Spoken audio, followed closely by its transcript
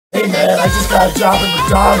man, I just got a job at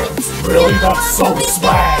McDonald's. Really? That's so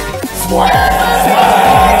swag. Swag!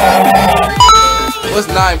 What's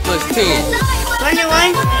 9 plus 10? 21?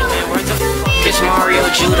 Man, where the fuck is Mario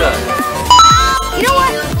Judah? You know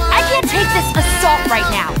what? I can't take this assault right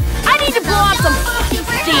now. I need to blow off some fucking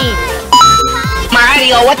steam.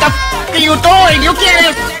 Mario, what the f are you doing? You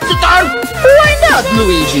can't start. Why not,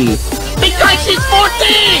 Luigi? Because she's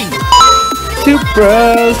 14! Two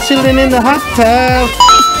bros chilling in the hot tub.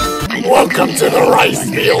 Welcome to the rice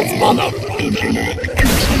fields, mother.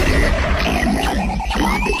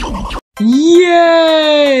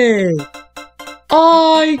 Yay!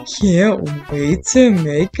 I can't wait to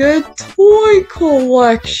make a toy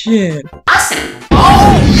collection. Awesome!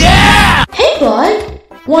 Oh, yeah! Hey, bud.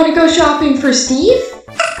 Want to go shopping for Steve?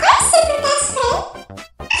 Of course, super best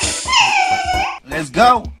friend. Let's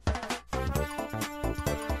go.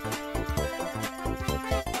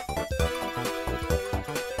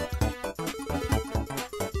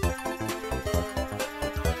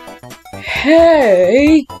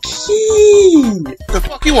 Hey, Kid! The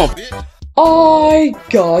fuck you want, bitch? I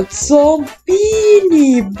got some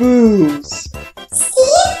Beanie Boos.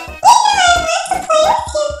 Steve, you know I want to play with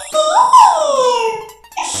you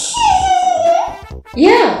too.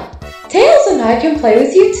 Yeah. Tails and I can play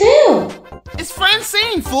with you too. It's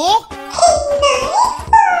Francine, fool!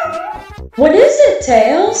 What is it,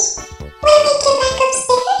 Tails? When we get back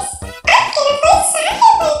upstairs, I'm gonna play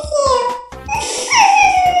soccer with you.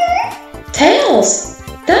 Tails,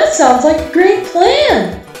 that sounds like a great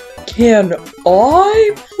plan. Can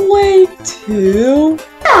I play too?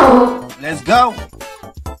 Oh, Let's go.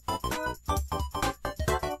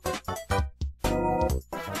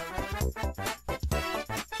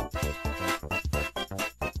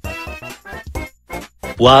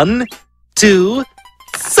 One, two,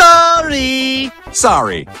 sorry!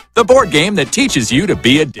 Sorry, the board game that teaches you to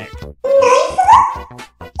be a dick.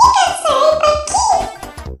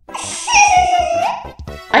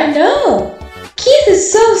 I know. Keith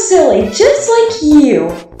is so silly, just like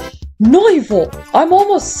you. Nival, I'm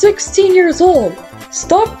almost 16 years old.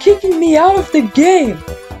 Stop kicking me out of the game.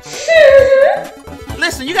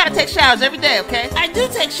 Listen, you gotta take showers every day, okay? I do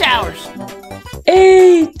take showers.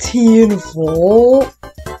 18 volt.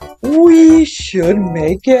 We should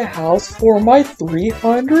make a house for my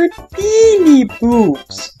 300 Beanie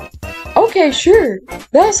Boos. Okay, sure.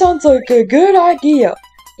 That sounds like a good idea.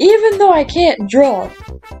 Even though I can't draw.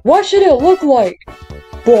 What should it look like?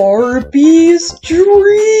 Barbie's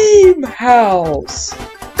Dream House.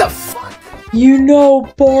 The fuck? You know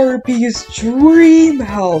Barbie's Dream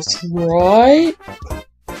House, right?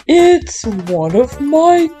 It's one of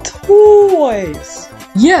my toys.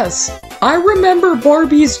 Yes, I remember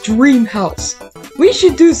Barbie's Dream House. We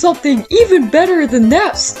should do something even better than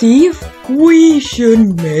that, Steve. We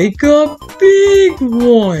should make a big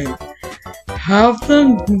one. Have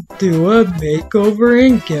them do a makeover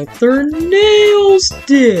and get their nails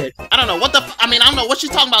did. I don't know what the I don't know what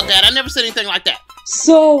she's talking about, Dad. I never said anything like that.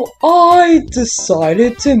 So I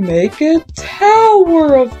decided to make a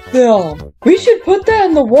tower of them. We should put that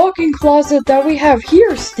in the walk-in closet that we have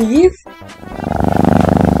here, Steve.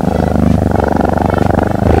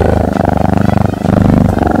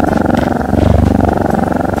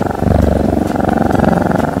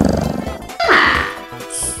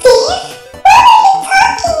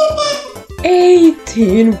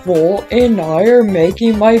 Volt and I are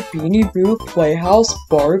making my Beanie Boo Playhouse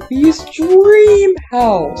Barbie's Dream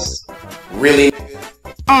House. Really?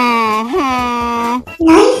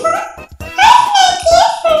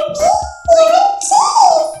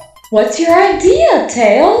 What's your idea,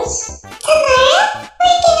 Tails? Tomorrow,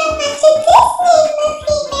 we're gonna watch a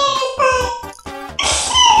Disney movie marathon.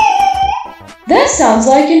 That sounds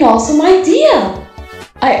like an awesome idea.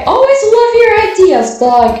 I always love your ideas,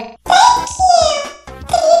 Blog. Thank you.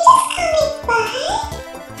 Can you just call me Bud?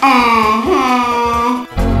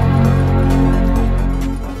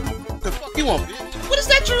 The fuck you want, bitch? What is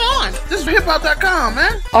that you're on? This is hiphop.com,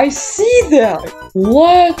 man. I see that.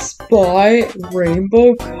 Let's buy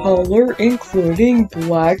rainbow color, including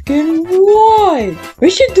black and white. We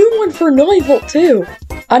should do one for Nival too.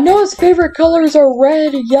 I know his favorite colors are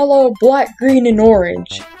red, yellow, black, green, and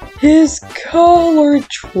orange. His color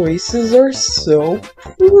choices are so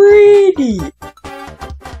pretty.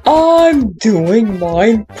 I'm doing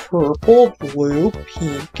mine purple, blue,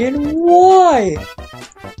 pink, and white.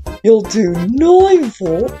 You'll do 9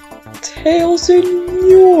 volt, Tails, and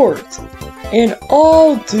yours. And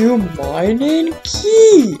I'll do mine in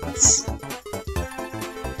Keats.